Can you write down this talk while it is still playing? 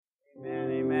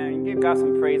Amen. Give God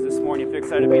some praise this morning if you're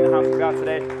excited to be in the house of God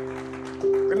today.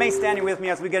 Remain standing with me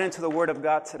as we get into the Word of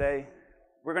God today.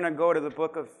 We're going to go to the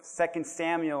book of 2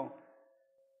 Samuel,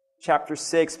 chapter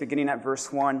 6, beginning at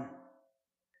verse 1.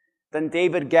 Then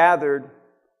David gathered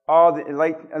all the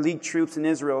elite troops in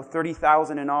Israel,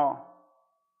 30,000 in all.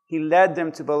 He led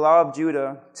them to Baalah of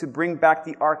Judah to bring back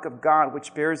the ark of God,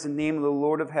 which bears the name of the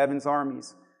Lord of heaven's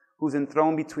armies, who's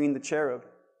enthroned between the cherub.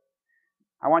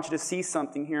 I want you to see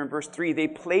something here in verse 3. They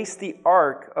placed the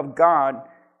ark of God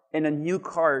in a new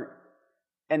cart,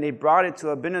 and they brought it to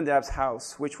Abinadab's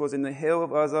house, which was in the hill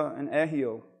of Uzzah and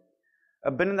Ahio.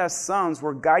 Abinadab's sons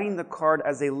were guiding the cart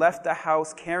as they left the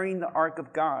house carrying the ark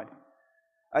of God.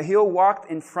 Ahio walked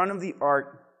in front of the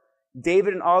ark.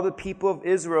 David and all the people of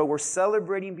Israel were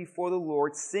celebrating before the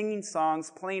Lord, singing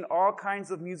songs, playing all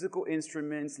kinds of musical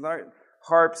instruments, like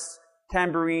harps,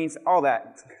 tambourines, all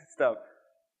that stuff.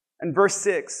 And verse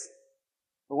 6,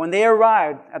 but when they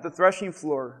arrived at the threshing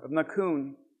floor of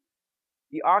Nakun,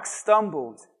 the ox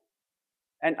stumbled,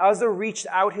 and Uzzah reached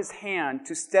out his hand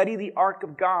to steady the ark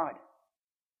of God.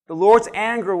 The Lord's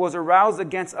anger was aroused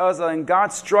against Uzzah, and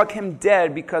God struck him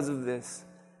dead because of this.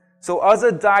 So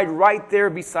Uzzah died right there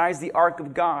beside the ark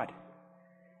of God.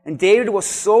 And David was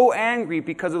so angry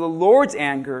because of the Lord's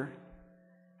anger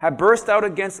had burst out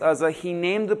against Uzzah, he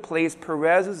named the place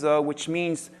Perez Uzzah, which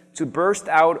means to burst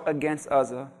out against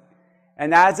Uzzah.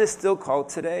 And as is still called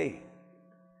today.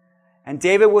 And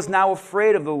David was now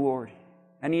afraid of the Lord.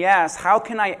 And he asked, how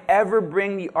can I ever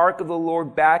bring the ark of the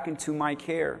Lord back into my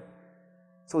care?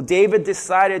 So David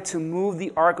decided to move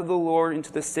the ark of the Lord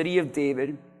into the city of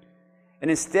David. And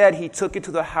instead, he took it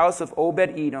to the house of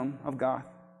Obed-Edom of Gath.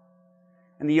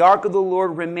 And the ark of the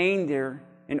Lord remained there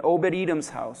in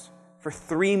Obed-Edom's house for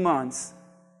 3 months.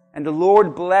 And the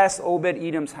Lord blessed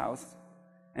Obed-Edom's house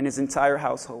and his entire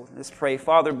household. Let's pray.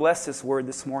 Father, bless this word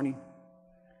this morning.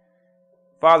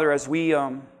 Father, as we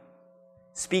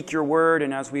speak your word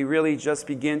and as we really just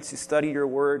begin to study your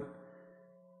word,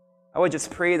 I would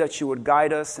just pray that you would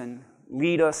guide us and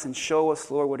lead us and show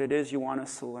us, Lord, what it is you want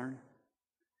us to learn.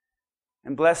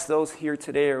 And bless those here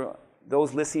today or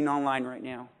those listening online right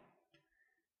now.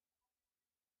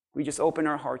 We just open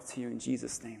our hearts to you in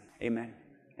Jesus' name. Amen.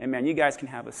 Amen. You guys can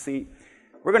have a seat.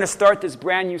 We're going to start this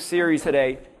brand new series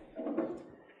today.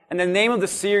 And the name of the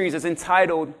series is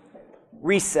entitled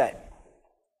Reset.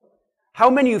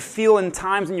 How many of you feel in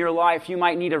times in your life you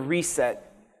might need a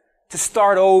reset to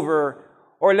start over?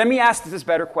 Or let me ask this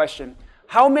better question.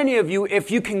 How many of you,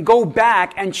 if you can go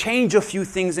back and change a few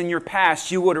things in your past,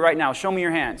 you would right now? Show me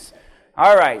your hands.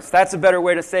 All right, so that's a better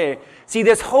way to say it. See,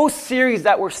 this whole series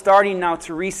that we're starting now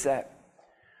to reset,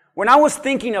 when I was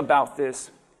thinking about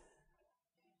this,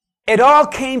 it all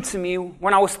came to me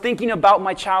when I was thinking about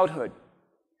my childhood.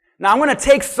 Now, I'm going to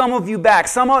take some of you back.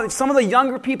 Some of the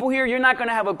younger people here, you're not going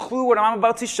to have a clue what I'm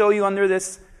about to show you under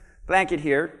this blanket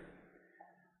here.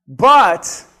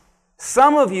 But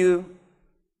some of you,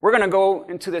 we're going to go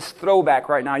into this throwback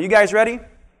right now. You guys ready?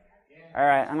 All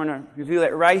right, I'm going to reveal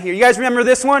it right here. You guys remember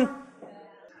this one?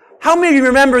 How many of you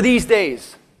remember these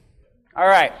days? All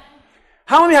right.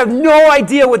 How many have no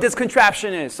idea what this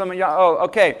contraption is? Some of y'all, oh,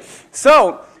 okay.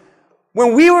 So,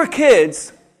 when we were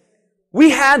kids,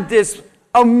 we had this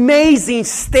amazing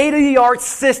state-of-the-art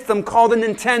system called a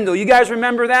Nintendo. You guys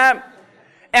remember that?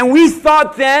 And we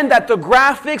thought then that the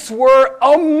graphics were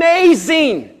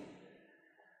amazing.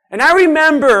 And I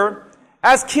remember,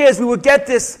 as kids, we would get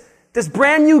this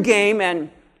brand new game, and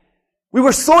we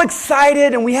were so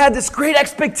excited, and we had this great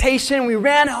expectation. We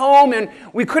ran home, and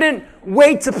we couldn't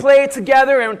wait to play it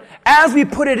together. And as we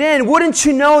put it in, wouldn't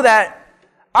you know that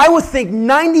I would think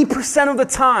 90% of the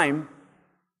time,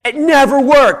 it never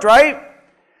worked, right?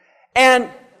 And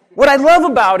what I love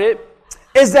about it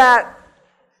is that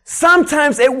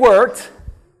sometimes it worked,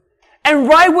 and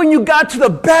right when you got to the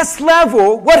best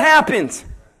level, what happened?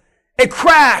 It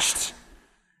crashed.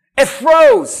 It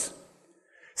froze.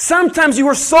 Sometimes you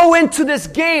were so into this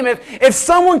game, if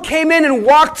someone came in and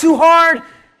walked too hard,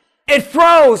 it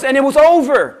froze and it was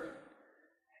over.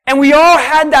 And we all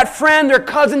had that friend or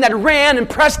cousin that ran and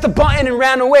pressed the button and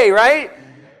ran away, right?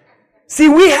 See,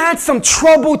 we had some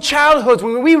troubled childhoods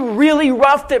when we really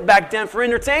roughed it back then for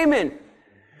entertainment.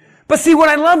 But see, what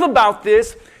I love about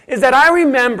this is that I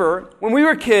remember when we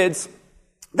were kids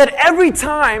that every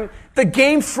time the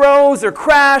game froze or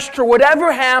crashed or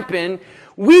whatever happened,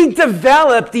 we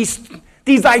developed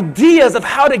these ideas of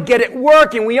how to get it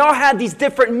working. We all had these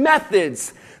different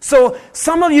methods. So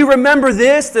some of you remember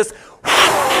this,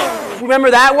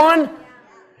 remember that one?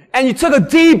 And you took a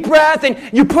deep breath and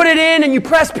you put it in and you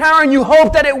pressed power and you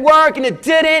hoped that it worked and it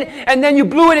didn't. And then you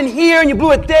blew it in here and you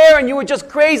blew it there and you were just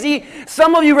crazy.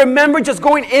 Some of you remember just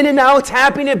going in and out,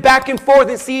 tapping it back and forth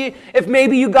and see if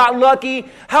maybe you got lucky.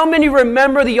 How many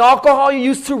remember the alcohol you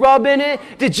used to rub in it?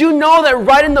 Did you know that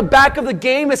right in the back of the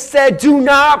game it said, do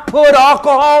not put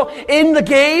alcohol in the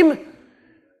game?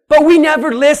 But we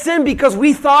never listened because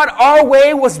we thought our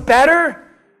way was better.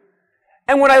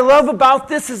 And what I love about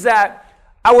this is that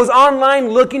I was online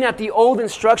looking at the old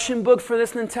instruction book for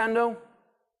this Nintendo.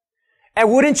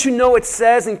 And wouldn't you know it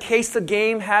says in case the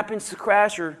game happens to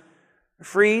crash or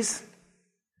freeze,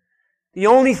 the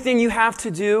only thing you have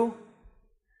to do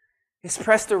is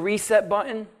press the reset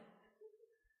button.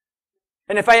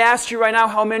 And if I asked you right now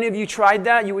how many of you tried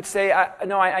that, you would say,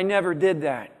 I never did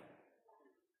that.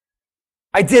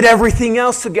 I did everything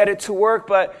else to get it to work,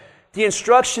 but the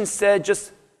instructions said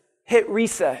just hit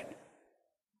reset.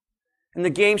 And the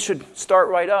game should start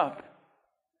right up.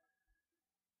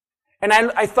 And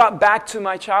I thought back to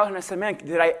my childhood and I said, man,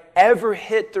 did I ever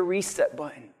hit the reset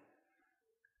button?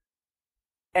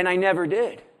 And I never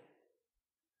did.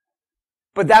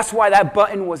 But that's why that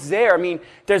button was there. I mean,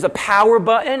 there's a power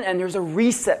button and there's a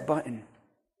reset button.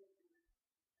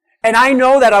 And I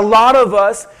know that a lot of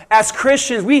us as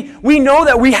Christians, we know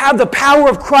that we have the power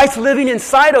of Christ living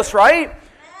inside us, right?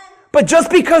 But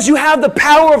just because you have the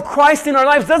power of Christ in our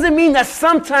lives doesn't mean that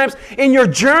sometimes in your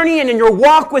journey and in your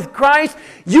walk with Christ,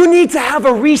 you need to have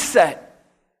a reset.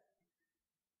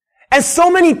 And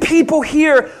so many people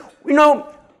here,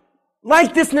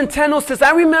 like this Nintendo says,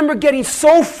 I remember getting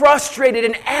so frustrated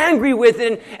and angry with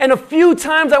it, and a few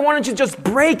times I wanted to just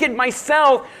break it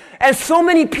myself. And so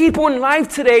many people in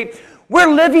life today, we're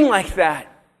living like that.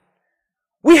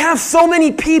 We have so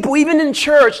many people, even in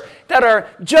church, that are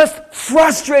just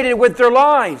frustrated with their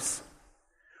lives.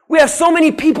 We have so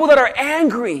many people that are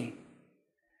angry.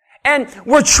 And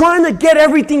we're trying to get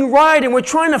everything right and we're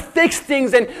trying to fix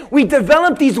things and we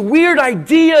develop these weird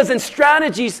ideas and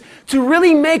strategies to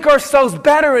really make ourselves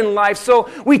better in life. So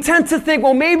we tend to think,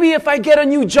 well, maybe if I get a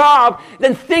new job,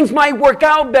 then things might work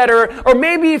out better. Or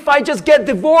maybe if I just get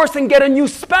divorced and get a new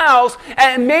spouse,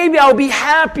 and maybe I'll be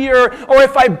happier. Or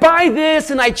if I buy this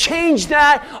and I change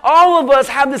that. All of us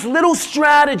have this little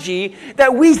strategy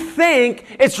that we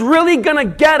think it's really going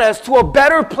to get us to a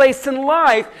better place in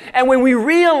life. And when we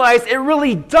realize it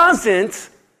really doesn't,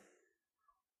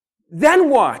 then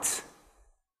what?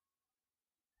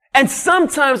 And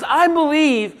sometimes I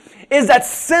believe is as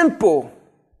simple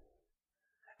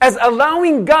as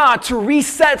allowing God to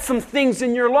reset some things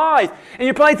in your life. And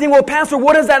you're probably thinking, well, Pastor,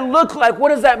 what does that look like? What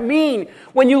does that mean?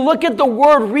 When you look at the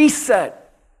word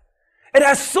reset, it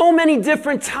has so many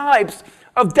different types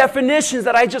of definitions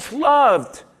that I just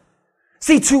loved.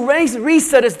 See, to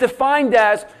reset is defined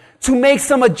as to make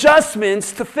some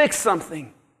adjustments to fix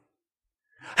something.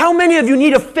 How many of you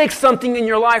need to fix something in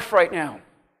your life right now?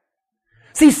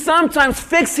 See, sometimes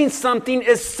fixing something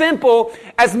is simple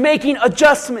as making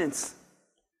adjustments.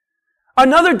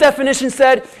 Another definition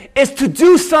said is to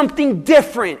do something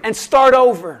different and start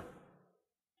over.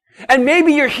 And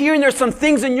maybe you're here and there's some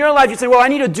things in your life you say, well, I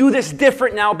need to do this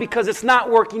different now because it's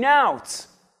not working out.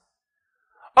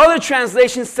 Other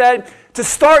translations said to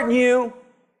start new,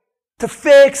 to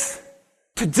fix,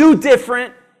 to do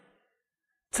different,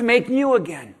 to make new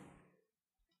again.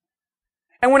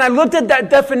 And when I looked at that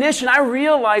definition, I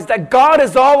realized that God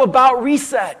is all about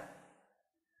reset.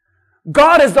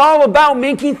 God is all about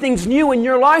making things new in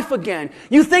your life again.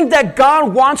 You think that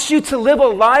God wants you to live a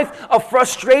life of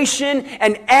frustration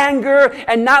and anger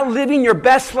and not living your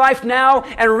best life now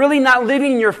and really not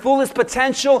living your fullest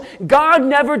potential? God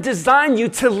never designed you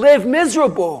to live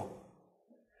miserable.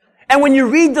 And when you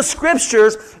read the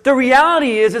scriptures, the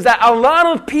reality is that a lot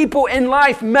of people in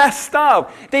life messed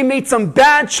up. They made some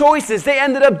bad choices. They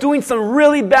ended up doing some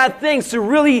really bad things to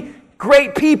really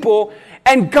great people.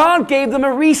 And God gave them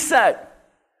a reset.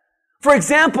 For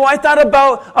example, I thought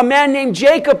about a man named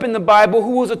Jacob in the Bible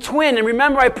who was a twin. And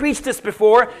remember, I preached this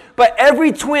before. But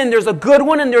every twin, there's a good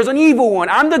one and there's an evil one.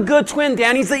 I'm the good twin.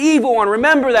 Danny's the evil one.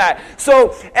 Remember that.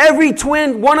 So every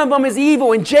twin, one of them is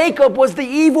evil. And Jacob was the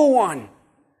evil one.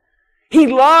 He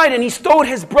lied and he stole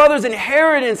his brother's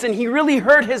inheritance and he really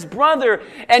hurt his brother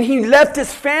and he left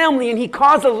his family and he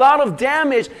caused a lot of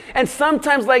damage. And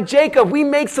sometimes, like Jacob, we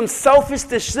make some selfish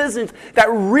decisions that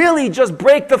really just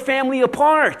break the family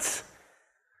apart.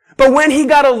 But when he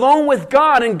got alone with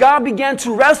God and God began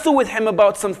to wrestle with him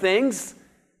about some things,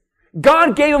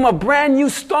 God gave him a brand new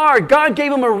start. God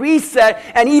gave him a reset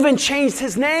and even changed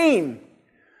his name.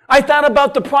 I thought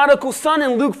about the prodigal son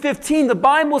in Luke 15. The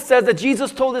Bible says that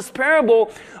Jesus told this parable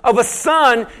of a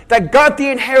son that got the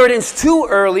inheritance too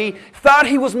early, thought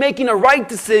he was making a right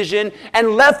decision,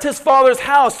 and left his father's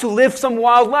house to live some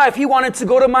wild life. He wanted to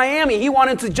go to Miami. He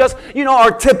wanted to just,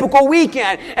 our typical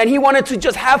weekend. And he wanted to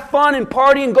just have fun and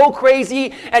party and go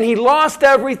crazy. And he lost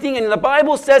everything. And the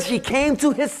Bible says he came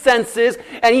to his senses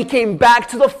and he came back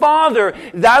to the Father.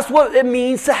 That's what it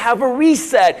means to have a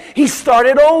reset. He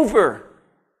started over.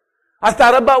 I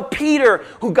thought about Peter,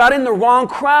 who got in the wrong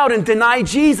crowd and denied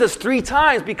Jesus 3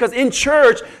 times, because in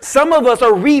church, some of us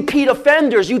are repeat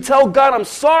offenders. You tell God, I'm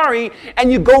sorry,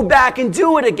 and you go back and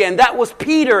do it again. That was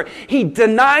Peter. He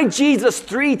denied Jesus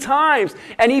 3 times.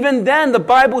 And even then, the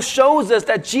Bible shows us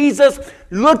that Jesus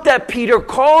looked at Peter,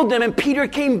 called him, and Peter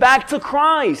came back to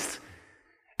Christ.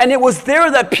 And it was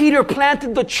there that Peter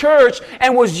planted the church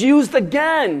and was used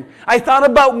again. I thought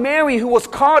about Mary, who was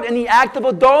caught in the act of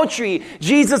adultery.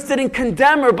 Jesus didn't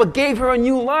condemn her, but gave her a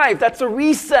new life. That's a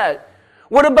reset.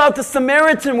 What about the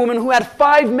Samaritan woman who had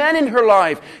 5 men in her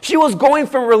life? She was going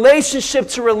from relationship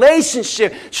to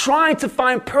relationship, trying to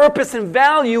find purpose and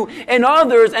value in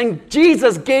others, and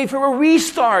Jesus gave her a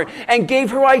restart and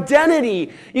gave her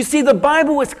identity. You see, the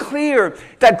Bible is clear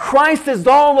that Christ is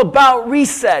all about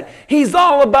reset. He's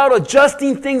all about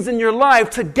adjusting things in your life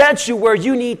to get you where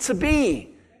you need to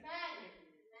be.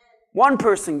 One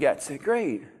person gets it,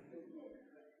 great.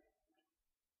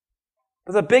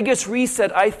 But the biggest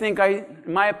reset, in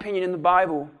my opinion, in the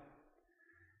Bible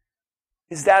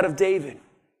is that of David.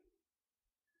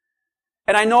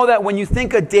 And I know that when you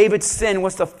think of David's sin,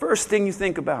 what's the first thing you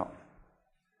think about?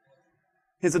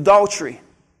 His adultery.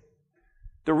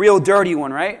 The real dirty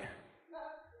one, right?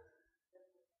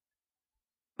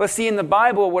 But see, in the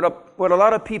Bible, what a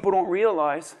lot of people don't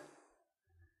realize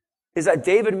is that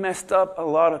David messed up a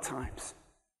lot of times.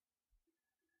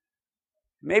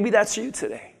 Maybe that's you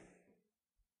today.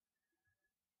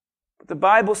 The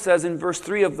Bible says in verse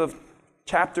 3 of the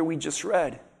chapter we just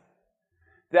read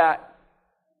that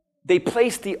they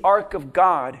placed the ark of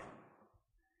God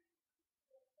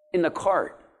in the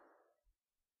cart.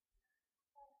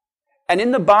 And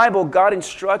in the Bible, God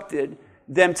instructed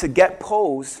them to get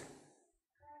poles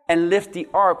and lift the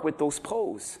ark with those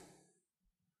poles.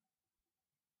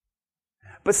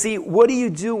 But see, what do you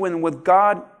do when what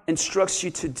God instructs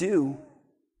you to do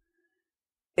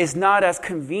is not as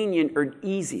convenient or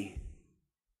easy?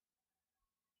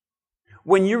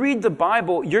 When you read the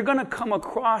Bible, you're going to come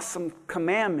across some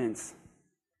commandments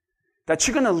that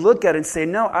you're going to look at and say,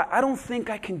 no, I don't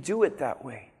think I can do it that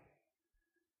way.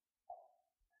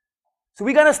 So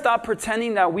we got to stop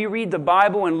pretending that we read the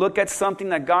Bible and look at something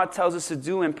that God tells us to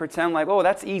do and pretend like, oh,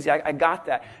 that's easy, I got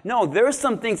that. No, there are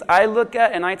some things I look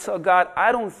at and I tell God,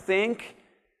 I don't think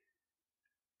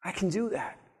I can do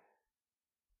that.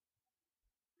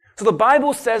 So the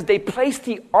Bible says they placed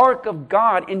the ark of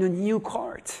God in a new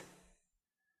cart.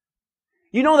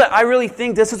 You know that I really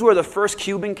think this is where the first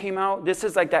Cuban came out? This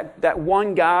is like that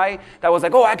one guy that was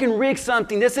like, oh, I can rig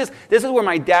something. This is where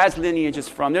my dad's lineage is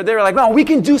from. They're like, no, we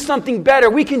can do something better.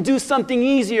 We can do something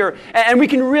easier. And we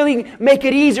can really make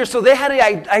it easier. So they had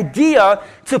an idea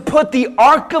to put the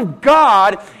ark of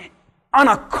God on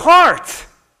a cart.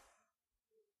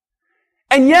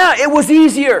 And yeah, it was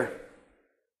easier.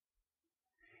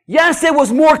 Yes, it was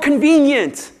more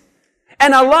convenient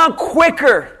and a lot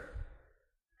quicker.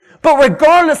 But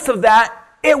regardless of that,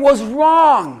 it was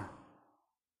wrong.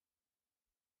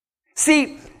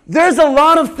 See, there's a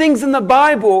lot of things in the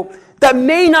Bible that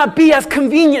may not be as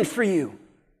convenient for you.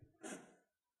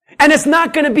 And it's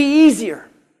not going to be easier.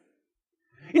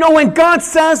 You know, when God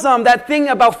says that thing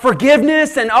about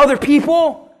forgiveness and other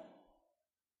people,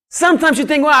 sometimes you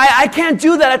think, well, I can't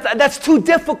do that. That's too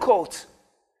difficult.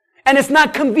 And it's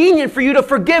not convenient for you to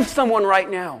forgive someone right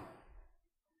now.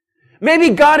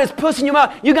 Maybe God is pushing you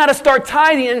out. You got to start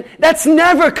tithing. That's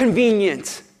never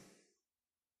convenient.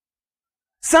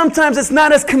 Sometimes it's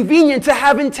not as convenient to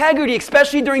have integrity,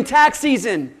 especially during tax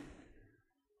season.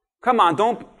 Come on,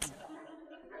 don't.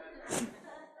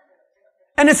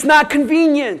 And it's not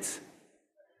convenient.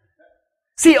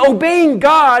 See, obeying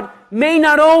God may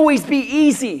not always be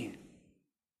easy.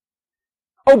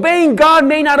 Obeying God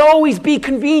may not always be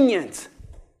convenient.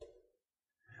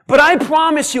 But I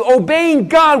promise you, obeying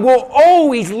God will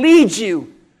always lead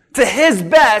you to His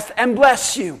best and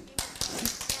bless you.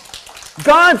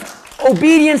 God's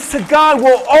obedience to God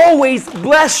will always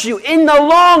bless you in the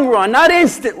long run, not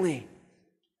instantly.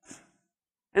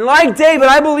 And like David,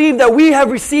 I believe that we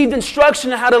have received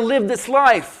instruction on how to live this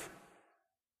life.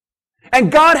 And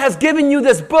God has given you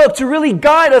this book to really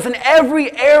guide us in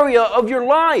every area of your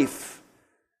life.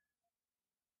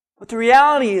 But the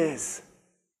reality is,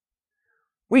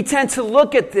 we tend to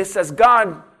look at this as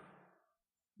God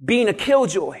being a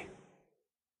killjoy,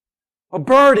 a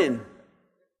burden.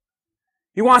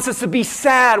 He wants us to be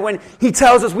sad when He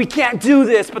tells us we can't do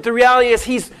this, but the reality is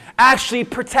He's actually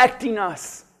protecting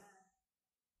us.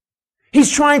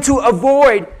 He's trying to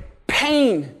avoid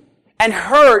pain and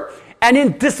hurt and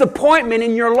in disappointment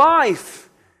in your life.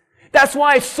 That's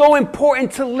why it's so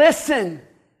important to listen.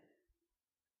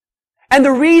 And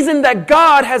the reason that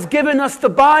God has given us the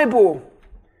Bible,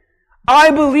 I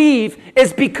believe,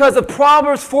 is because of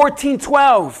Proverbs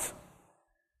 14:12.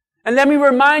 And let me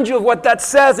remind you of what that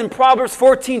says in Proverbs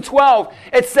 14:12.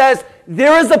 It says,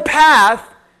 there is a path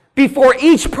before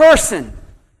each person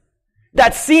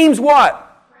that seems what?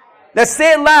 Let's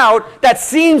say it loud. That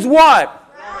seems what?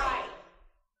 Right.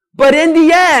 But in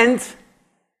the end,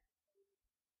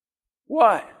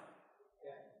 what?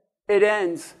 It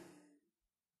ends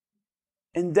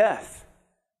in death.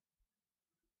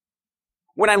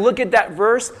 When I look at that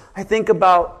verse, I think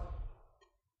about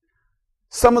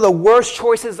some of the worst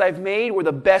choices I've made were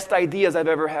the best ideas I've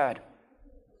ever had.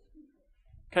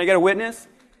 Can I get a witness?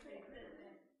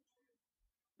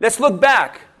 Let's look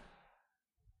back.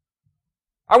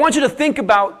 I want you to think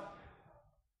about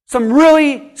some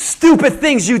really stupid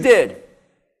things you did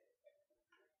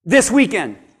this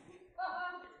weekend,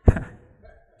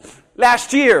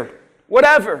 last year,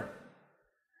 whatever.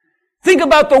 Think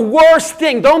about the worst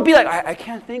thing. Don't be like, I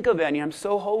can't think of any. I'm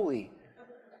so holy.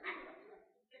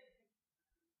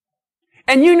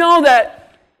 And you know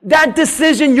that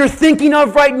decision you're thinking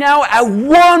of right now, at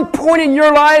one point in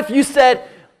your life, you said,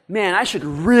 man, I should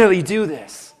really do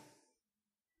this.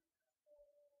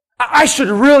 I should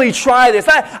really try this.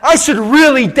 I should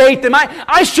really date them.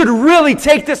 I should really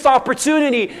take this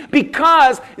opportunity,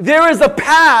 because there is a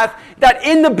path that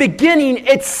in the beginning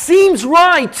it seems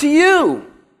right to you.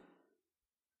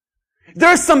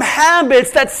 There's some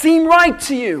habits that seem right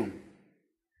to you.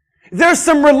 There's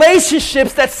some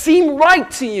relationships that seem right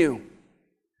to you.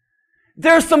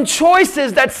 There's some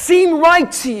choices that seem right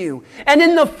to you. And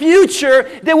in the future,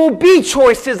 there will be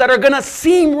choices that are going to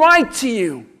seem right to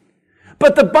you.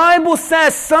 But the Bible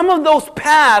says some of those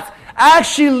paths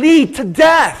actually lead to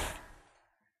death,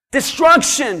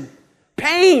 destruction,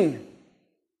 pain.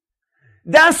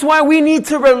 That's why we need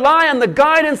to rely on the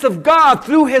guidance of God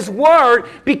through His Word,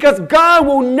 because God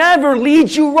will never lead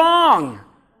you wrong.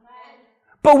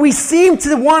 But we seem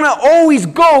to want to always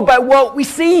go by what we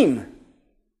seem.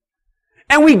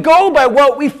 And we go by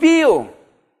what we feel.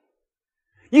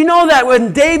 You know that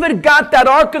when David got that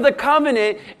Ark of the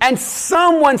Covenant and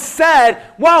someone said,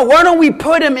 wow, why don't we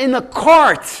put him in the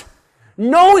cart?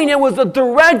 Knowing it was a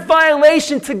direct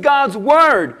violation to God's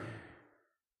Word.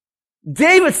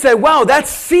 David said, wow, that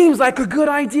seems like a good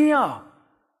idea.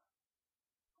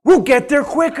 We'll get there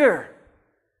quicker.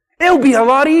 It'll be a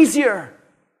lot easier.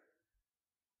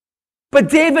 But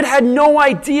David had no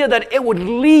idea that it would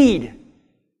lead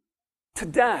to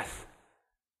death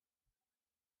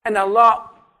and a lot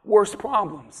worse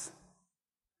problems.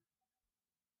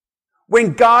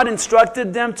 When God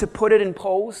instructed them to put it in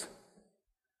poles,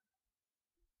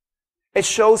 it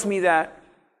shows me that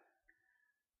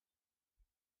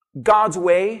God's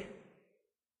way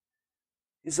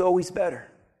is always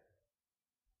better,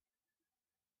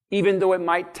 even though it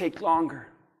might take longer,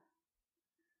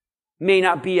 may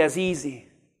not be as easy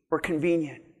or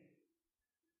convenient.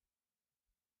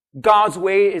 God's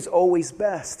way is always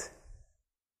best.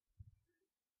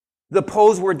 The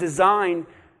poles were designed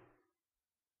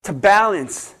to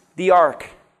balance the ark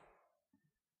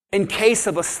in case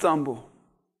of a stumble.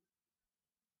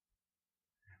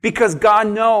 Because God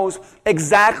knows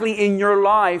exactly in your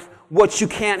life what you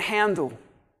can't handle.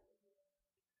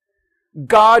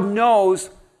 God knows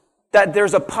that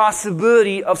there's a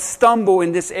possibility of stumble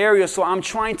in this area, so I'm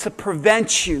trying to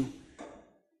prevent you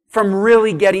from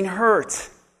really getting hurt.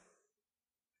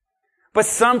 But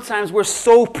sometimes we're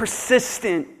so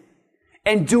persistent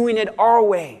in doing it our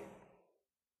way.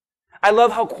 I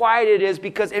love how quiet it is,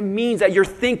 because it means that you're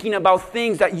thinking about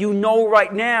things that you know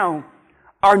right now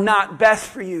are not best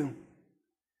for you.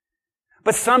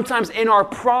 But sometimes in our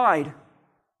pride,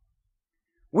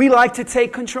 we like to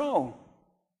take control.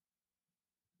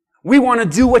 We want to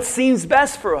do what seems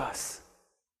best for us.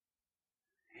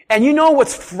 And you know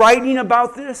what's frightening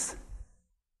about this?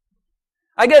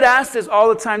 I get asked this all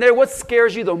the time. What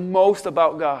scares you the most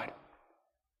about God?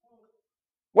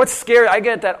 What's scary? I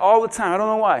get that all the time. I don't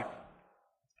know why.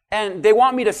 And they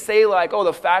want me to say like, oh,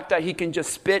 the fact that He can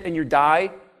just spit and you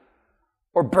die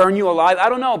or burn you alive. I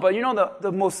don't know. But you know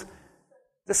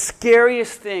the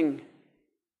scariest thing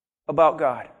about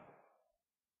God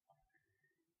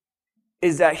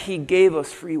is that He gave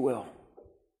us free will.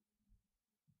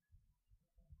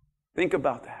 Think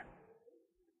about that.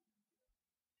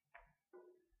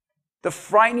 The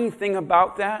frightening thing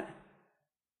about that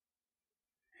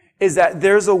is that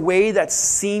there's a way that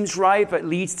seems right but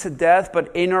leads to death,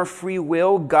 but in our free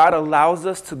will, God allows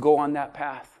us to go on that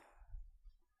path.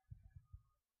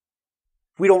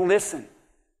 We don't listen.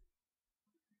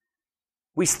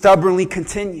 We stubbornly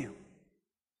continue.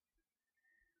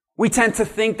 We tend to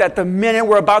think that the minute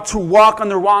we're about to walk on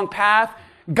the wrong path,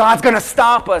 God's going to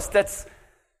stop us. That's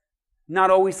not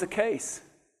always the case.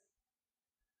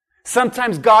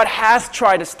 Sometimes God has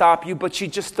tried to stop you, but you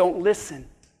just don't listen.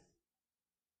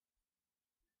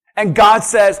 And God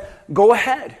says, go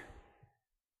ahead.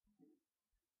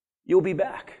 You'll be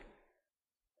back.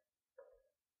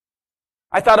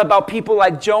 I thought about people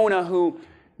like Jonah who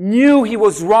knew he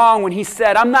was wrong when he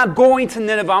said, I'm not going to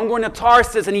Nineveh, I'm going to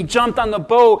Tarsus. And he jumped on the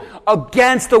boat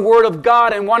against the word of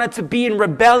God and wanted to be in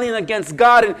rebellion against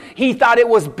God. And he thought it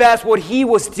was best what he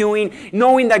was doing,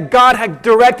 knowing that God had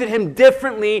directed him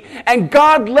differently. And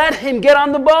God let him get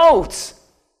on the boat.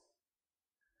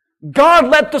 God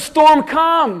let the storm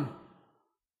come.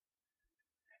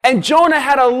 And Jonah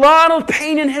had a lot of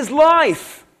pain in his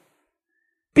life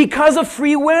because of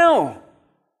free will.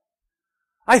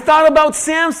 I thought about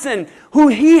Samson, who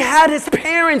he had his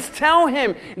parents tell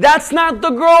him, that's not the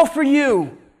girl for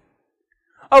you.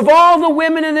 Of all the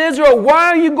women in Israel, why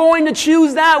are you going to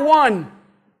choose that one?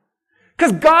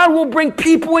 Because God will bring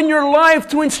people in your life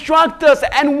to instruct us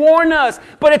and warn us,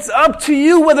 but it's up to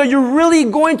you whether you're really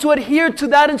going to adhere to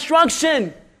that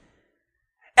instruction.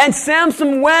 And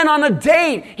Samson went on a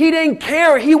date. He didn't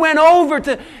care. He went over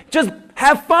to just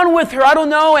have fun with her. I don't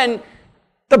know. And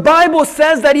the Bible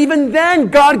says that even then,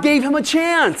 God gave him a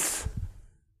chance.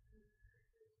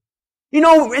 You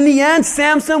know, in the end,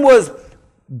 Samson was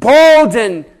bald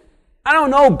and,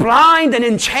 blind and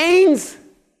in chains.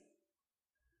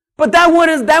 But that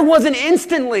wasn't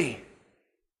instantly.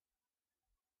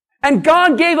 And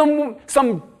God gave him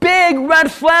some big red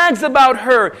flags about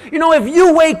her. You know, if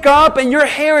you wake up and your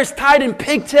hair is tied in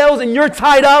pigtails and you're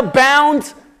tied up,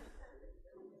 bound,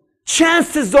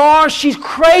 chances are she's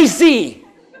crazy.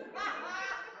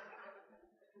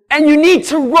 And you need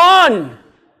to run.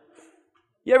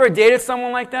 You ever dated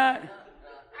someone like that?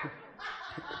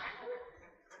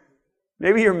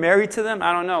 Maybe you're married to them?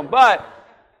 I don't know. But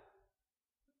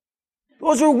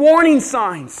those are warning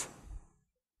signs.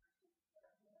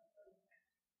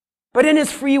 But in his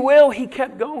free will, he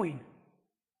kept going.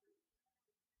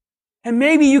 And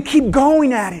maybe you keep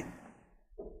going at it.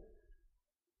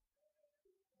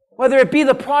 Whether it be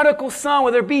the prodigal son,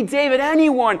 whether it be David,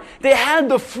 anyone, they had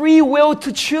the free will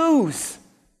to choose.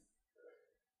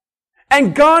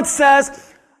 And God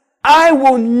says, I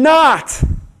will not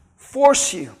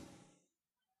force you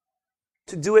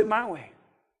to do it my way.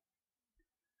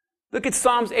 Look at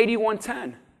Psalms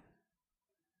 81:10.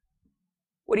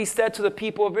 What he said to the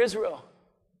people of Israel.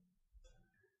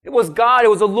 It was God, it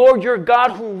was the Lord your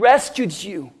God who rescued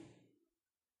you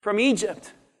from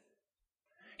Egypt.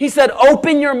 He said,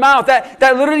 open your mouth. That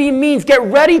literally means get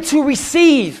ready to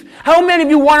receive. How many of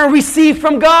you want to receive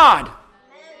from God?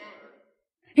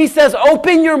 He says,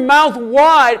 open your mouth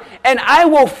wide and I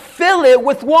will fill it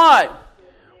with what?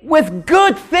 With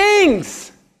good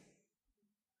things.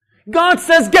 God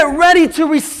says, get ready to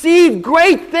receive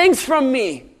great things from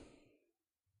me.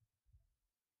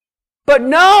 But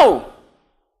no,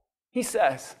 he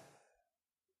says.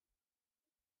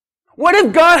 What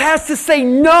if God has to say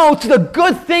no to the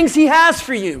good things he has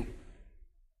for you?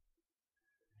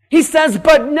 He says,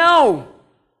 but no.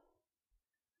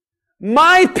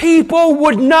 My people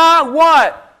would not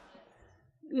what?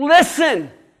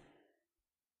 Listen.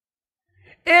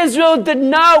 Israel did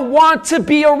not want to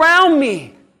be around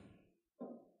me.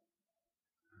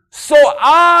 So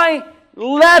I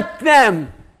let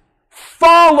them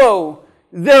follow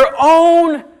their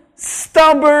own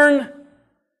stubborn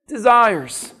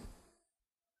desires,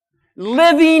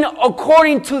 living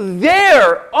according to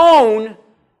their own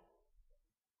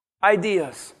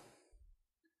ideas.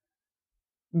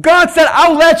 God said,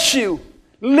 I'll let you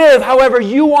live however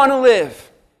you want to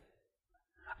live.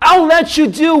 I'll let you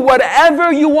do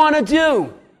whatever you want to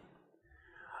do.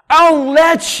 I'll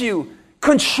let you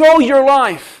control your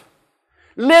life.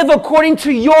 Live according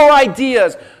to your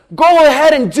ideas. Go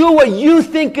ahead and do what you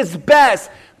think is best.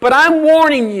 But I'm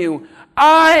warning you,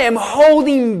 I am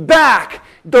holding back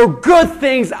the good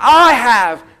things I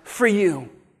have for you.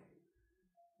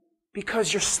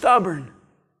 Because you're stubborn.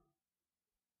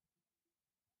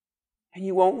 And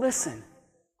you won't listen.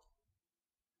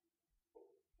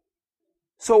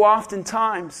 So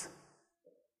oftentimes,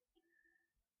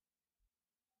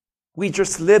 We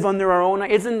just live under our own.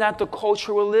 Isn't that the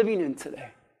culture we're living in today?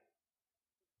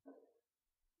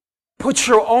 Put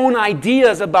your own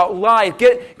ideas about life.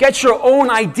 Get your own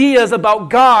ideas about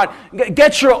God.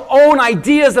 Get your own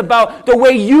ideas about the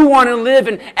way you want to live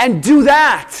and do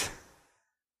that.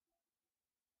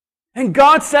 And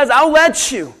God says, I'll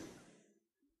let you.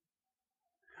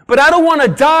 But I don't want to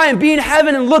die and be in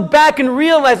heaven and look back and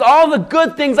realize all the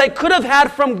good things I could have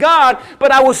had from God,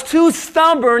 but I was too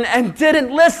stubborn and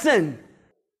didn't listen.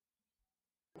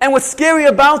 And what's scary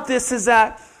about this is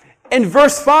that in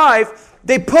verse 5,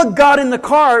 they put God in the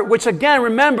cart, which again,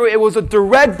 remember, it was a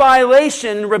direct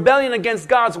violation, rebellion against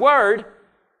God's word.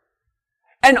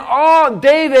 And all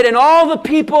David and all the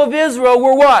people of Israel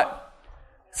were what?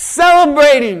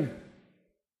 Celebrating.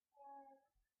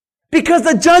 Because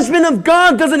the judgment of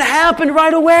God doesn't happen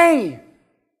right away.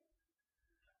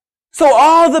 So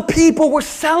all the people were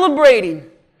celebrating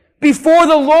before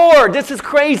the Lord. This is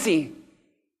crazy.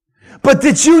 But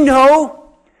did you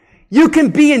know you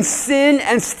can be in sin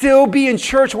and still be in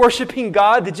church worshiping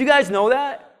God? Did you guys know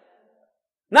that?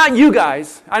 Not you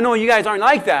guys. I know you guys aren't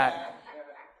like that.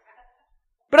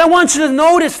 But I want you to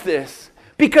notice this,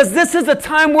 because this is the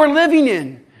time we're living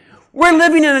in. We're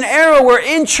living in an era where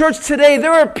in church today,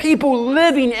 there are people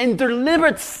living in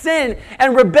deliberate sin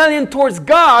and rebellion towards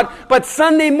God, but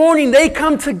Sunday morning they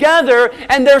come together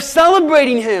and they're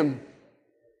celebrating Him.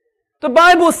 The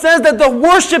Bible says that the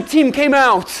worship team came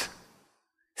out,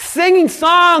 singing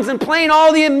songs and playing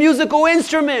all the musical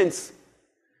instruments.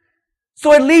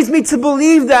 So it leads me to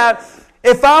believe that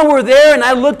if I were there and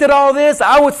I looked at all this,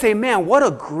 I would say, man, what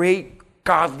a great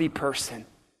godly person.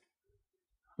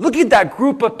 Look at that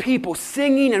group of people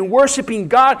singing and worshiping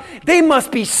God. They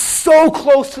must be so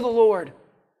close to the Lord.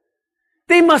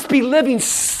 They must be living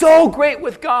so great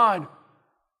with God.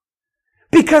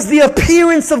 Because the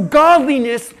appearance of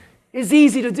godliness is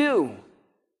easy to do.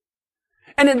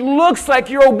 And it looks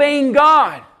like you're obeying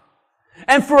God.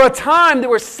 And for a time, they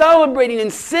were celebrating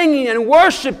and singing and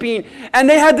worshiping, and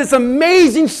they had this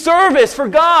amazing service for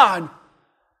God.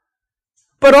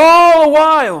 But all the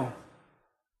while,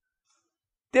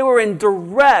 they were in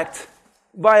direct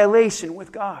violation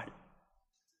with God.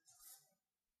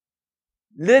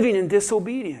 Living in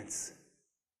disobedience.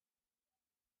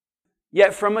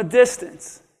 Yet from a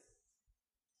distance,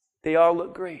 they all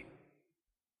look great.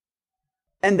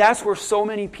 And that's where so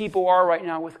many people are right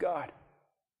now with God.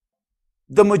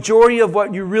 The majority of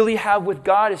what you really have with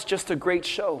God is just a great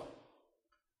show,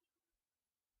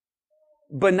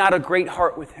 but not a great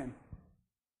heart with Him.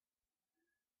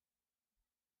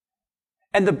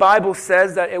 And the Bible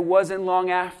says that it wasn't long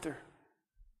after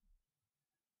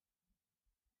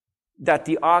that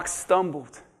the ox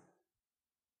stumbled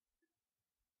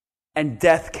and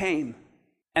death came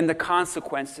and the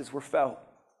consequences were felt.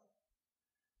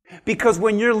 Because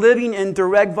when you're living in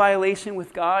direct violation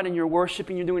with God and you're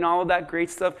worshiping, you're doing all of that great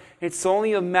stuff, it's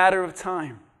only a matter of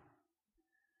time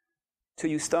till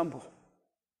you stumble.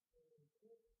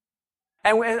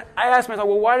 And when I ask myself,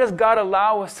 well, why does God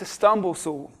allow us to stumble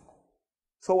so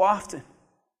often?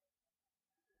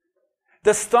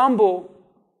 The stumble,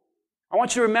 I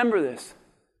want you to remember this.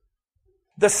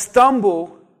 The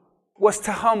stumble was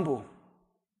to humble.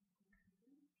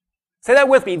 Say that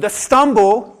with me. The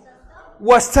stumble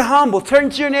was to humble.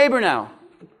 Turn to your neighbor now.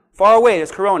 Far away,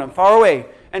 there's Corona. Far away.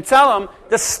 And tell them,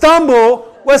 the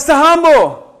stumble was to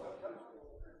humble.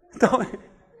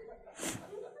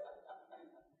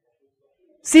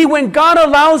 See, when God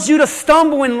allows you to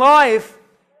stumble in life,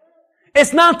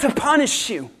 it's not to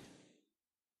punish you.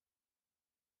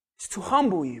 It's to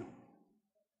humble you.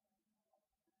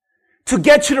 To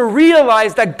get you to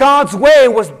realize that God's way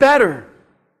was better.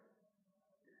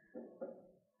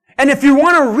 And if you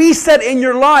want to reset in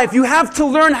your life, you have to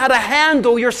learn how to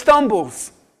handle your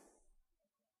stumbles.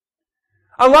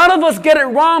 A lot of us get it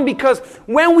wrong because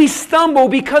when we stumble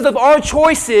because of our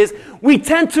choices, we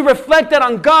tend to reflect that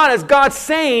on God as God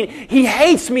saying, He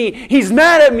hates me, He's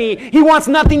mad at me, He wants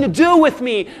nothing to do with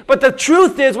me. But the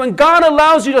truth is, when God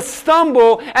allows you to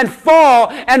stumble and fall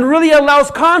and really allows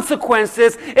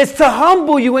consequences, it's to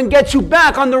humble you and get you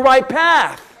back on the right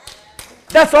path.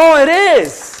 That's all it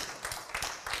is.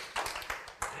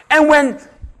 And when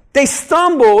they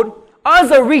stumbled,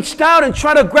 Uzzah reached out and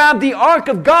tried to grab the ark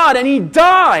of God, and he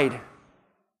died.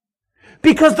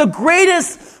 Because the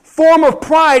greatest form of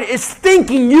pride is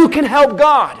thinking you can help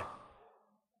God.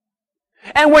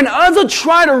 And when Uzzah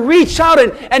tried to reach out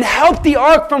and help the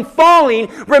ark from falling,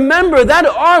 remember that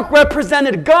ark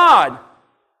represented God.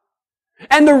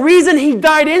 And the reason he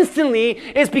died instantly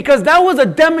is because that was a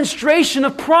demonstration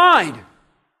of pride.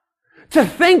 To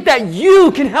think that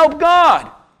you can help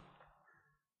God.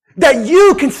 that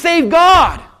you can save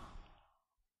God.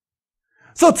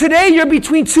 So today you're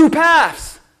between two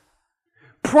paths,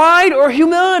 pride or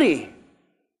humility.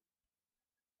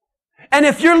 And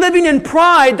if you're living in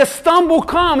pride, the stumble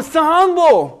comes to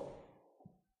humble.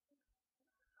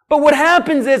 But what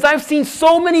happens is I've seen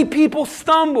so many people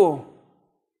stumble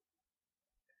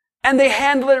and they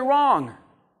handle it wrong.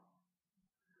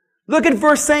 Look at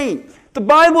verse 8. The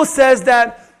Bible says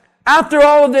that after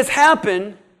all of this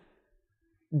happened,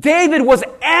 David was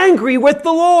angry with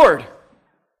the Lord.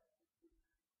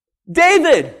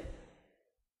 David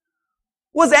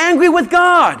was angry with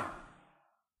God.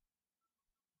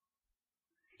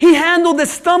 He handled the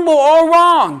stumble all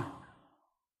wrong.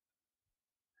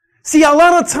 See, a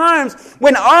lot of times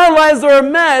when our lives are a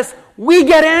mess, we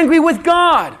get angry with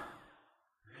God.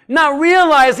 Not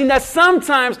realizing that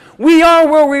sometimes we are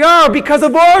where we are because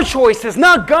of our choices,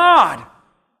 not God.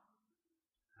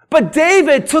 But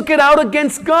David took it out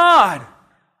against God.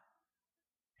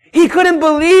 He couldn't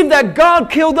believe that God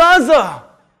killed Uzzah.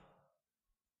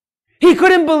 He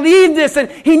couldn't believe this, and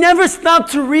he never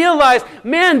stopped to realize,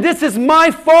 man, this is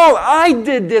my fault. I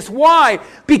did this. Why?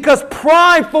 Because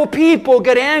prideful people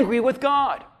get angry with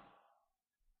God.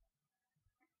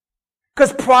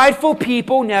 Because prideful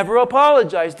people never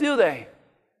apologize, do they?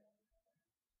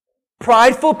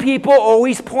 Prideful people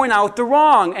always point out the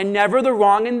wrong and never the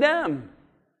wrong in them.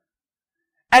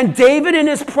 And David in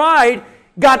his pride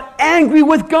got angry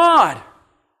with God.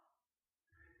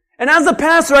 And as a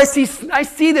pastor, I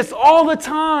see this all the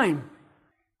time.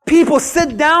 People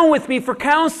sit down with me for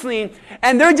counseling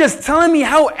and they're just telling me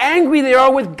how angry they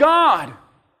are with God.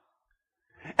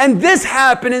 And this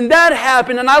happened and that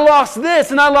happened and I lost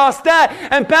this and I lost that.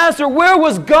 And pastor, where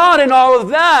was God in all of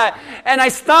that? And I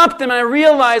stopped them and I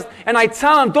realized and I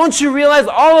tell them, don't you realize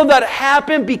all of that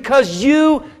happened because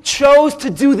you chose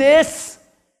to do this?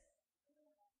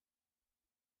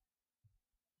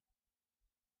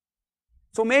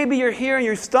 So maybe you're here and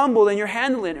you stumbled and you're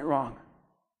handling it wrong.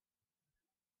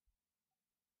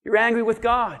 You're angry with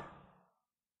God.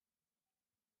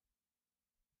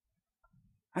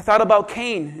 I thought about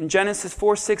Cain in Genesis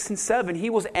 4, 6, and 7. He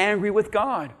was angry with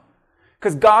God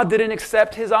because God didn't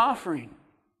accept his offering.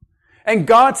 And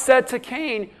God said to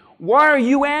Cain, why are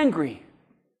you angry?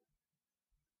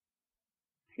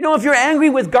 You know, if you're angry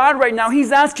with God right now,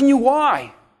 He's asking you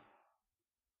why.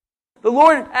 The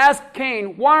Lord asked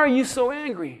Cain, why are you so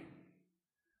angry?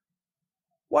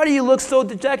 Why do you look so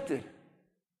dejected?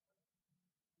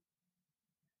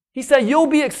 He said, you'll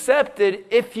be accepted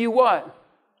if you what?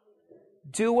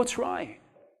 Do what's right.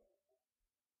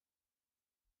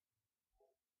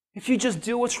 If you just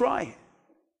do what's right.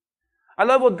 I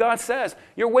love what God says.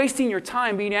 You're wasting your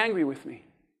time being angry with me.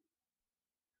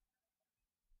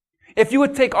 If you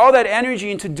would take all that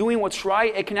energy into doing what's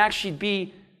right, it can actually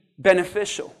be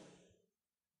beneficial.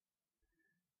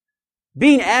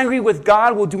 Being angry with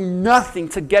God will do nothing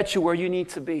to get you where you need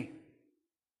to be.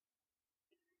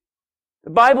 The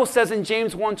Bible says in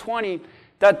James 1:20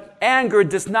 that anger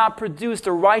does not produce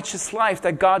the righteous life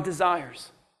that God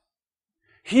desires.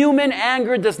 Human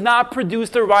anger does not produce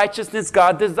the righteousness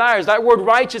God desires. That word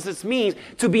righteousness means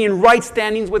to be in right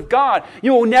standings with God.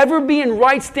 You will never be in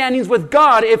right standings with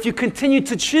God if you continue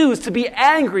to choose to be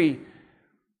angry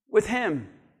with Him.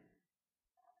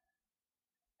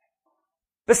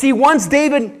 But see, once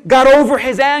David got over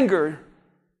his anger,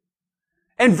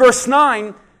 in verse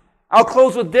 9, I'll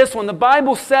close with this one. The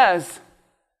Bible says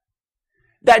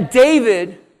that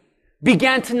David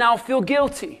began to now feel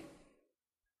guilty.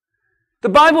 The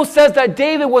Bible says that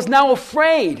David was now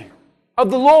afraid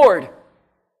of the Lord.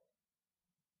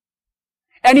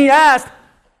 And he asked,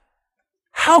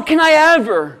 how can I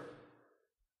ever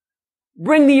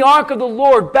bring the ark of the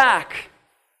Lord back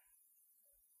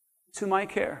to my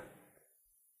care?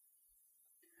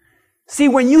 See,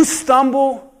 when you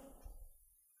stumble,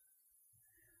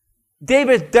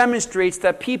 David demonstrates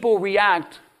that people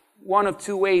react one of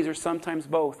two ways or sometimes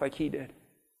both, like he did.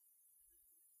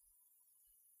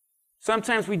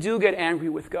 Sometimes we do get angry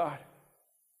with God.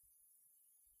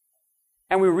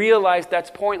 And we realize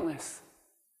that's pointless.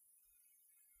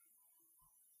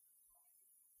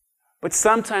 But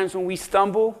sometimes when we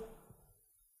stumble,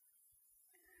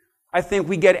 I think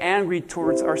we get angry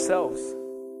towards ourselves.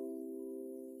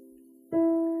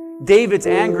 David's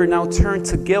anger now turned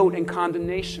to guilt and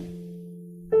condemnation.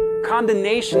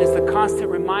 Condemnation is the constant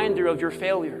reminder of your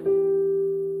failure.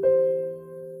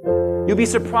 You'll be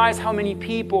surprised how many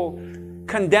people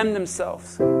condemn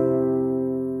themselves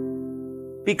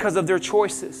because of their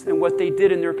choices and what they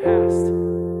did in their past.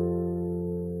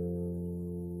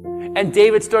 And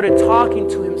David started talking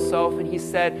to himself and he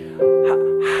said,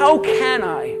 how can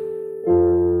I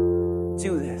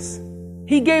do this.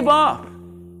 He gave up.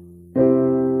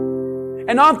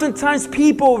 And oftentimes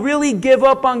people really give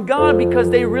up on God because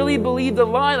they really believe the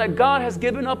lie that God has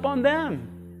given up on them.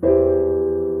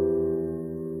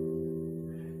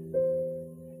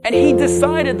 And he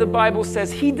decided, the Bible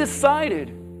says, he decided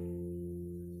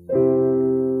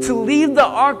to leave the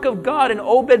ark of God in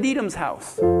Obed-Edom's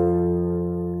house.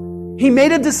 He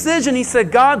made a decision. He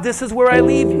said, God, this is where I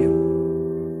leave you.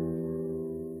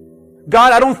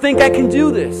 God, I don't think I can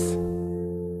do this.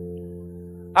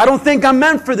 I don't think I'm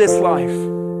meant for this life.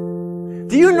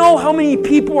 Do you know how many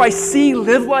people I see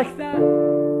live like that?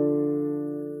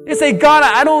 They say, God,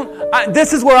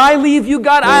 this is where I leave you,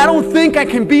 God. I don't think I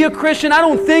can be a Christian. I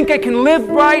don't think I can live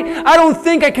right. I don't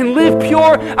think I can live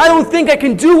pure. I don't think I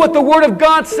can do what the Word of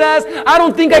God says. I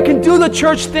don't think I can do the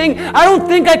church thing. I don't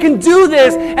think I can do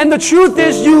this. And the truth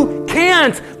is you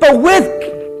can't. But with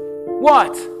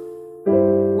what?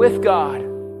 With God,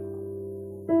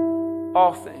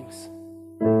 all things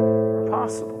are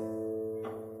possible.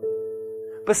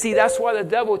 But see, that's why the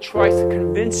devil tries to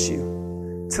convince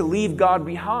you to leave God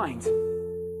behind.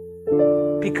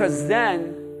 Because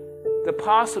then the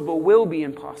possible will be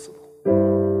impossible.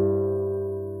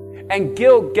 And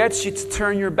guilt gets you to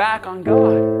turn your back on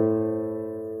God.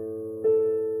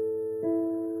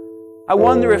 I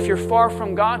wonder if you're far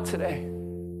from God today,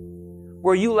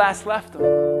 where you last left Him.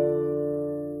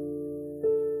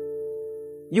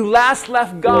 You last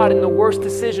left God in the worst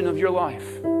decision of your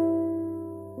life.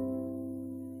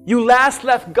 You last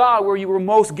left God where you were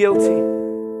most guilty.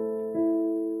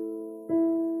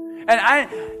 And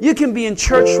you can be in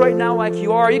church right now like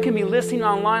you are. You can be listening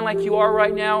online like you are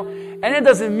right now. And it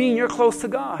doesn't mean you're close to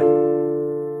God.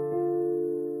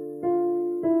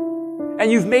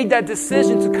 And you've made that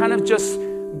decision to kind of just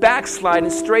backslide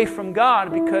and stray from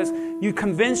God because you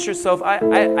convince yourself,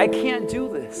 I can't do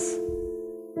this.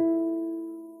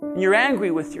 And you're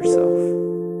angry with yourself.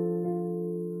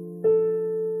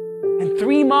 In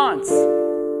 3 months,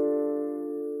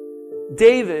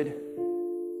 David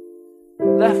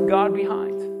left God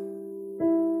behind.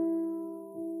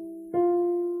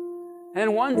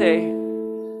 And one day,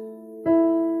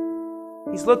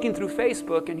 he's looking through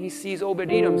Facebook and he sees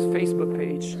Obed-Edom's Facebook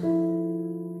page.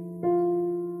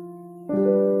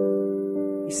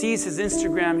 He sees his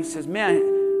Instagram. He says, man,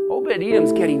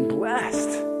 Obed-Edom's getting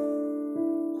blessed.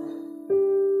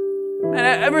 And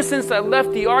ever since I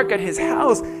left the ark at his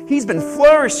house, he's been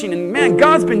flourishing. And man,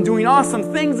 God's been doing awesome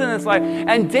things in his life.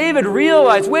 And David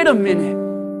realized, wait a minute.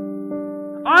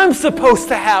 I'm supposed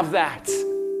to have that.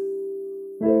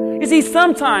 You see,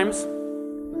 sometimes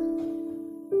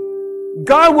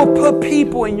God will put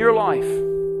people in your life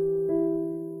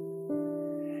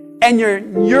and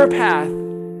your path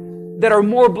that are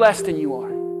more blessed than you are.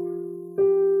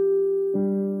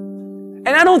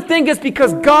 And I don't think it's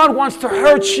because God wants to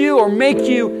hurt you or make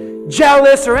you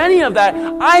jealous or any of that.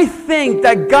 I think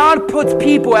that God puts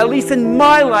people, at least in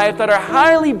my life, that are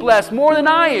highly blessed more than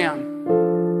I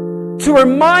am, to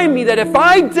remind me that if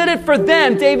I did it for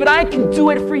them, David, I can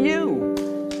do it for you.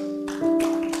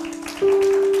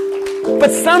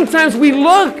 But sometimes we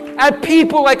look at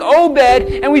people like Obed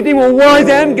and we think, well, why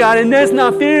them, God? And that's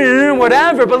not fair,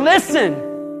 whatever. But listen,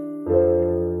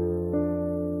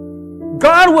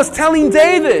 God was telling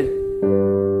David,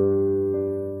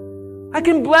 I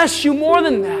can bless you more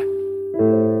than that.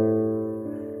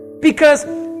 Because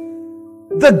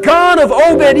the God of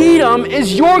Obed-Edom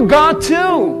is your God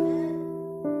too.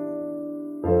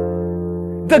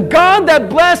 The God that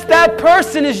blessed that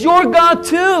person is your God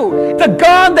too. The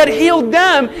God that healed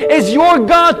them is your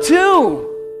God too.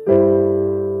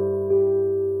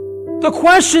 The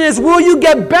question is, will you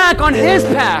get back on His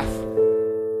path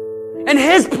and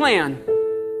His plan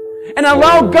and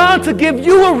allow God to give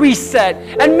you a reset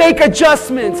and make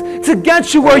adjustments to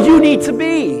get you where you need to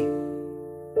be?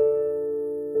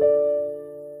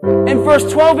 In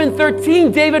verse 12 and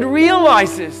 13, David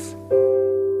realizes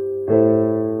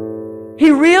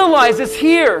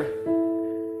here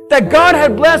that God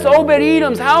had blessed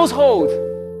Obed-Edom's household.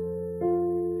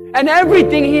 And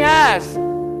everything he has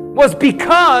was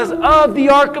because of the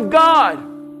ark of God.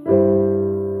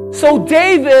 So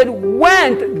David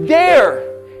went there.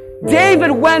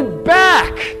 David went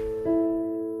back.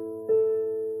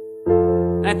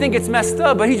 And I think it's messed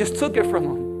up, but he just took it from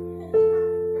him.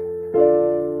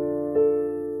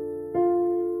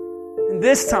 And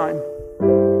this time,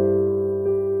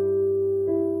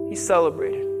 he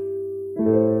celebrated.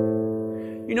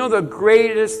 You know, the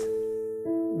greatest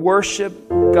worship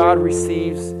God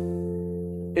receives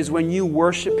is when you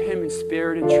worship Him in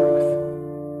spirit and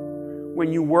truth.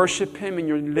 When you worship Him and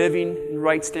you're living in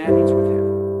right standings with Him.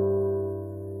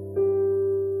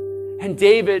 And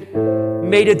David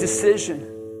made a decision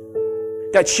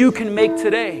that you can make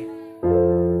today.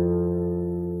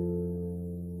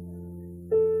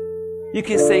 You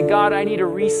can say, God, I need a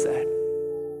reset.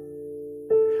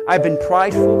 I've been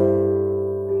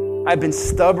prideful. I've been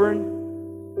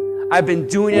stubborn. I've been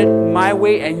doing it my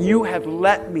way, and you have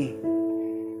let me.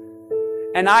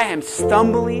 And I am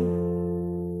stumbling.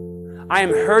 I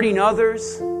am hurting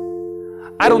others.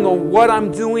 I don't know what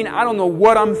I'm doing. I don't know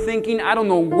what I'm thinking. I don't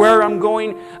know where I'm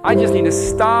going. I just need to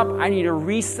stop. I need to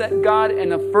reset, God.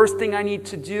 And the first thing I need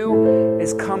to do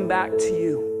is come back to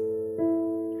you.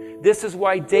 This is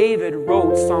why David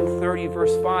wrote Psalm 30,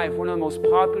 verse 5, one of the most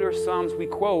popular Psalms we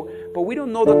quote, but we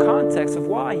don't know the context of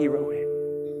why he wrote it.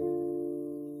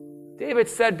 David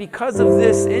said, because of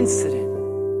this incident,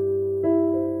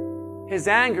 his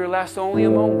anger lasts only a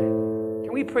moment.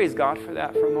 Can we praise God for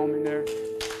that for a moment there?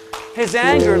 His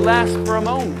anger lasts for a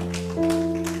moment.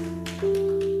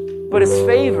 But his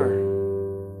favor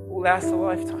will last a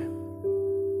lifetime.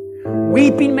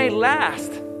 Weeping may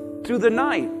last through the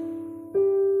night.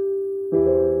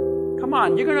 Come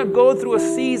on, you're going to go through a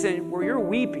season where you're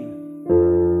weeping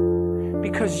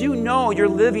because you know you're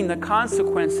living the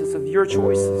consequences of your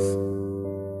choices.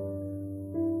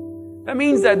 That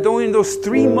means that during those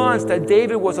 3 months that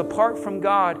David was apart from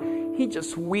God, he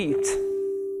just wept.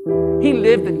 He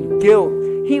lived in guilt.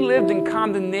 He lived in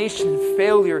condemnation and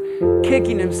failure,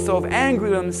 kicking himself, angry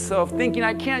with himself, thinking,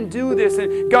 I can't do this,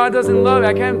 and God doesn't love me.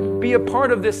 I can't be a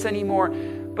part of this anymore.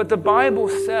 But the Bible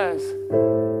says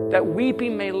that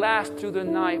weeping may last through the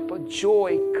night, but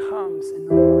joy comes in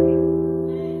the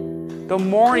morning. The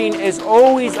morning is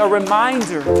always a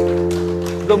reminder.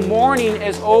 The morning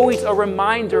is always a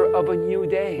reminder of a new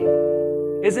day.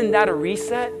 Isn't that a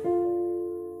reset?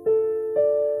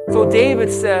 So David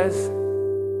says,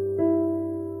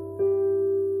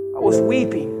 I was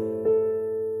weeping,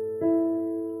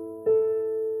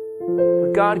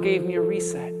 but God gave me a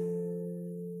reset.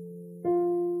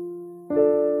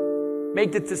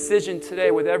 Make the decision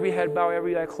today with every head bowed,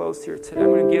 every eye closed here today.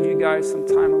 I'm going to give you guys some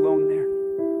time alone there.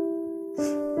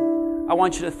 I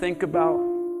want you to think about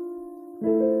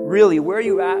really where are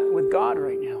you at with God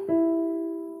right now.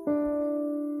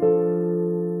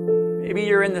 Maybe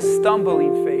you're in the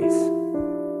stumbling phase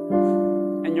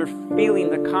and you're feeling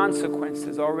the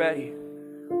consequences already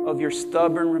of your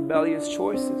stubborn, rebellious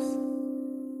choices.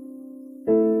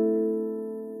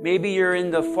 Maybe you're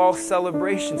in the false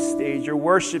celebration stage. You're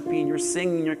worshiping, you're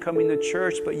singing, you're coming to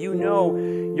church, but you know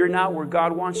you're not where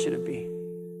God wants you to be.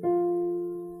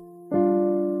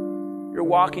 You're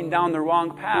walking down the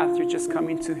wrong path. You're just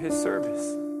coming to His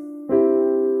service.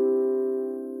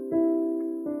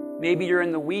 Maybe you're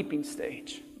in the weeping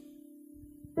stage.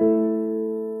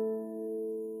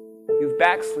 You've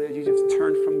backslid. You just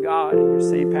turned from God and you're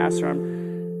saying, Pastor,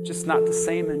 I'm just not the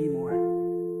same anymore.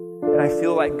 And I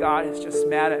feel like God is just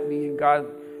mad at me and God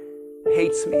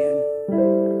hates me and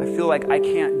I feel like I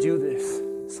can't do this.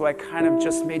 So I kind of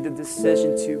just made the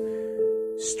decision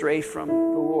to stray from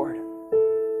the Lord.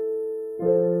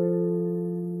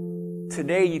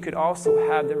 Today you could also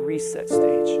have the reset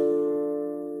stage.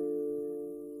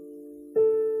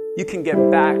 You can get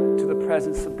back to the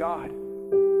presence of God.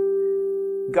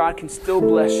 God can still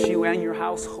bless you and your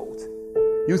household.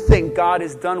 You think God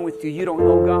is done with you. You don't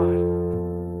know God.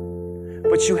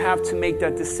 But you have to make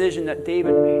that decision that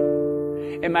David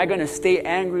made. Am I going to stay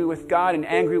angry with God and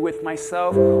angry with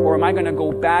myself? Or am I going to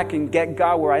go back and get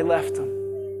God where I left Him?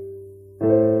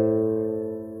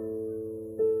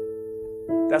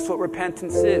 That's what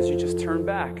repentance is. You just turn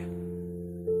back.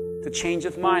 The change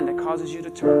of mind that causes you to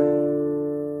turn.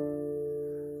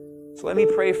 So let me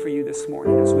pray for you this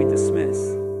morning as we dismiss.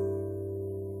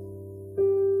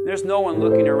 There's no one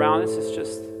looking around. This is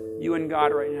just you and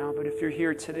God right now. But if you're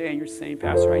here today and you're saying,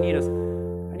 Pastor, I need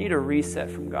a reset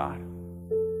from God.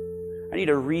 I need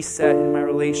a reset in my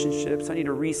relationships. I need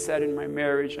a reset in my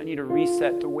marriage. I need a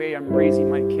reset the way I'm raising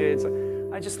my kids.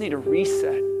 I just need a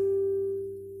reset.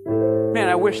 Man,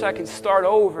 I wish I could start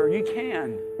over. You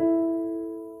can.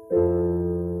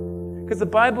 Because the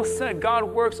Bible said God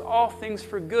works all things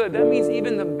for good. That means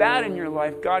even the bad in your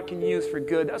life, God can use for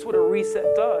good. That's what a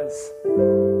reset does.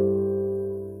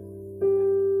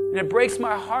 And it breaks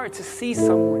my heart to see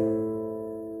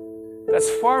someone that's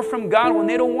far from God when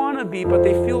they don't want to be, but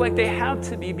they feel like they have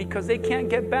to be because they can't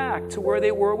get back to where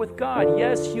they were with God.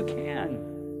 Yes, you can.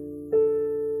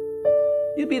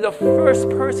 You'd be the first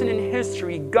person in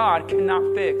history God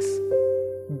cannot fix.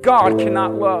 God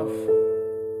cannot love.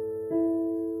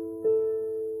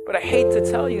 But I hate to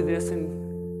tell you this,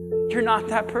 and you're not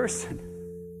that person.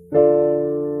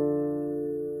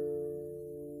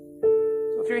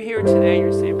 So if you're here today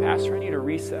and you're saying, Pastor, I need a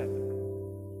reset,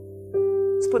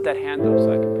 let's put that hand up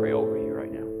so I can pray over you right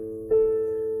now.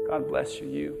 God bless you.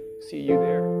 You. See you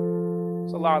there.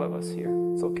 There's a lot of us here.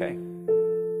 It's okay.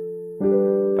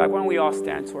 In fact, why don't we all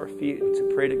stand to our feet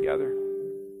to pray together?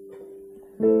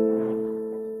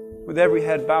 With every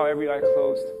head bowed, every eye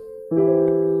closed.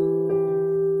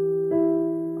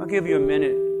 I'll give you a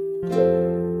minute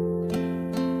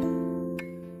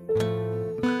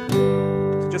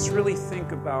to just really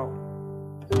think about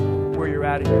where you're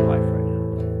at in your life right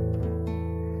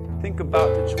now. Think about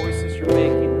the choices you're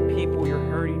making, the people you're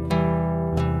hurting.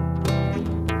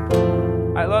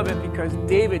 I love it because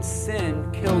David's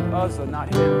sin killed Uzzah, not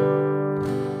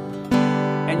him.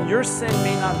 And your sin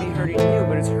may not be hurting you,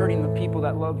 but it's hurting the people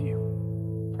that love you.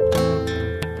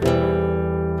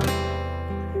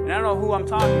 And I don't know who I'm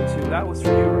talking to. That was for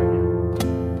you right now.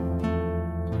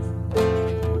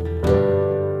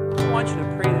 I want you to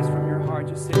pray this from your heart.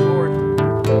 Just say, Lord,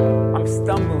 I'm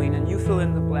stumbling, and you fill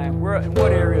in the blank. In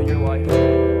what area of your life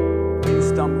are you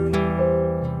stumbling?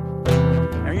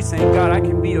 Are you saying, God, I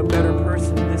can be a better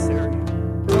person in this area?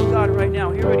 Tell God right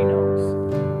now, He already knows.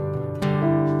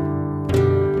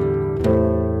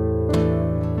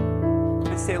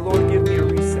 And say, Lord, give me a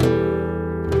reset.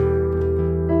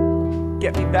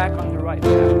 Get me back on the right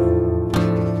path.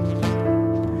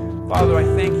 Father, I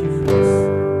thank you for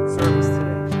this service today.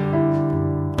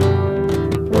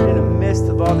 In the midst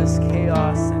of all this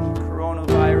chaos and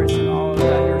coronavirus and all of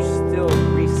that, you're still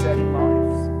resetting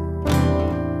lives.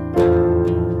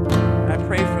 And I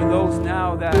pray for those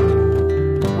now that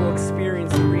will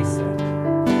experience a reset.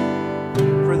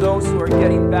 For those who are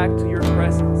getting back to your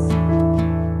presence.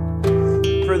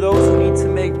 For those who need to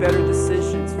make better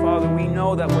decisions, Father, we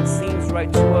know that what seems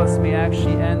right to us may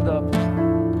actually end up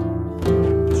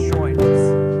destroying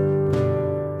us.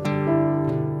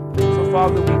 So,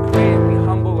 Father, we pray and we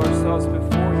humble ourselves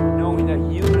before you, knowing that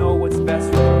you know what's best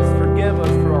for us. Forgive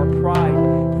us for our pride,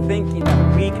 thinking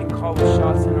that we can call the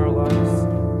shots in our lives.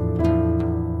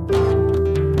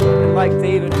 And like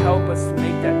David, help us to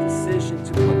make that decision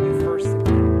to put you first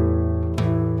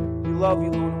again. We love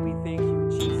you, Lord.